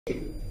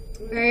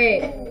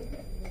Alright,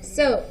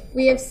 so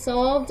we have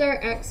solved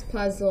our x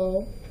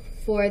puzzle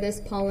for this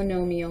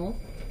polynomial.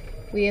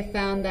 We have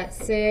found that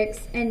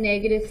 6 and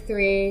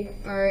 -3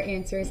 are our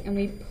answers, and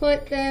we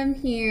put them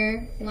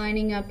here,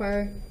 lining up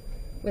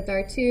with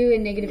our 2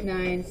 and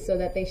 -9 so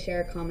that they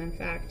share a common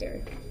factor.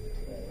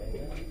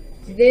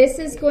 This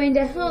is going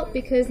to help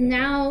because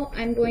now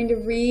I'm going to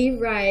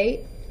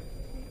rewrite.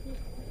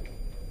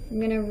 I'm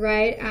going to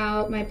write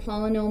out my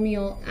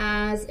polynomial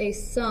as a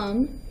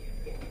sum.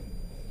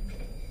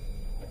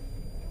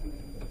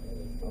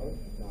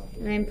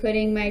 And I'm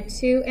putting my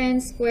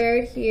 2n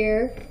squared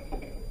here.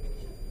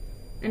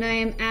 And I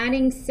am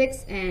adding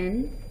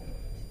 6n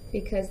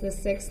because the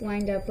 6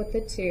 lined up with the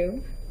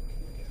 2.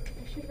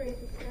 I should write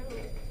this down.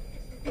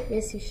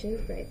 Yes, you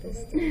should write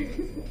this down.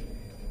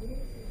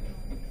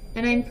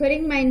 And I'm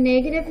putting my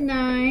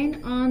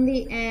 -9 on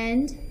the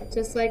end,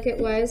 just like it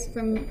was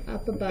from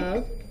up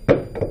above.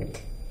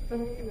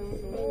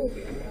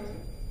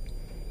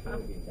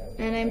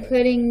 And I'm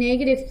putting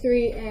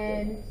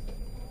 -3n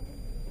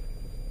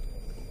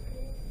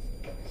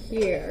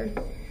here.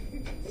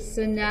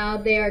 So now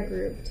they are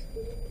grouped.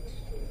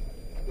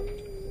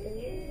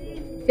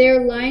 They're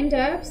lined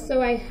up,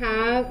 so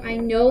I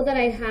know that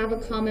I have a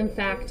common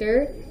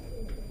factor.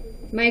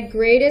 My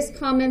greatest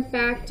common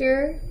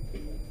factor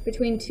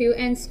between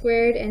 2n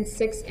squared and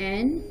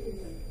 6n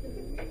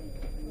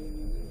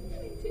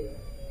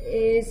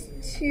is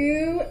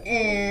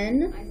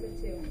 2n.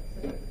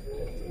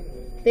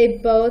 They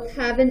both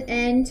have an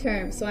n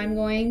term, so I'm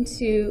going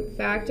to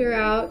factor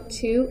out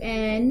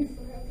 2n,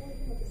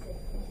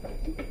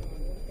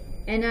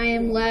 and I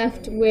am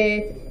left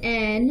with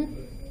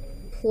n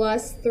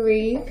plus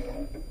 3.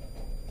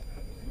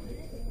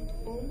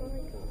 Oh my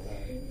god.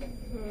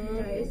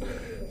 Nice.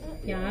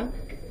 Yeah.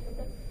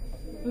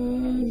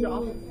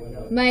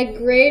 My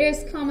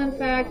greatest common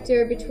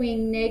factor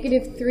between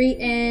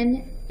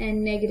 -3n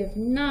and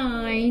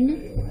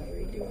 -9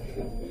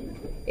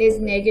 is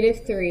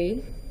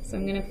 -3. So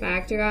I'm going to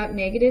factor out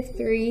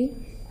 -3.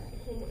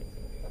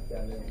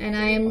 And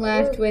I am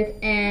left with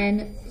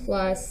n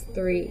plus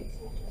 3.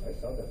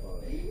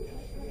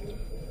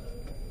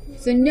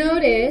 So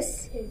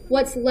notice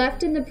what's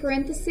left in the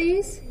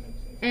parentheses,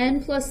 n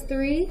plus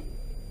 3,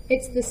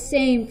 it's the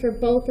same for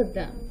both of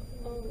them.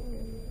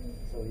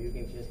 So you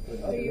can just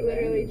put So you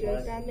literally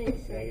just, that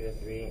makes sense.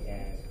 -3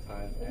 and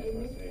times n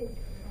plus 3.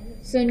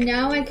 So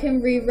now I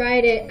can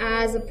rewrite it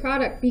as a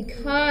product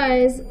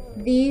because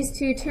these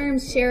two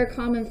terms share a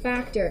common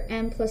factor,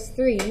 n plus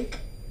 3.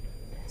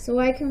 So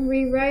I can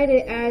rewrite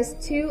it as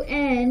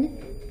 2n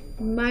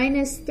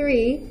minus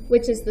 3,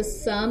 which is the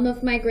sum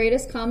of my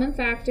greatest common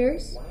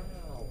factors,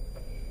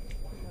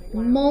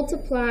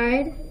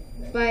 multiplied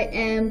by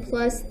n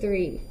plus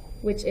 3,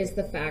 which is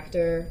the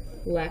factor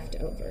left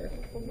over.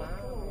 Wow.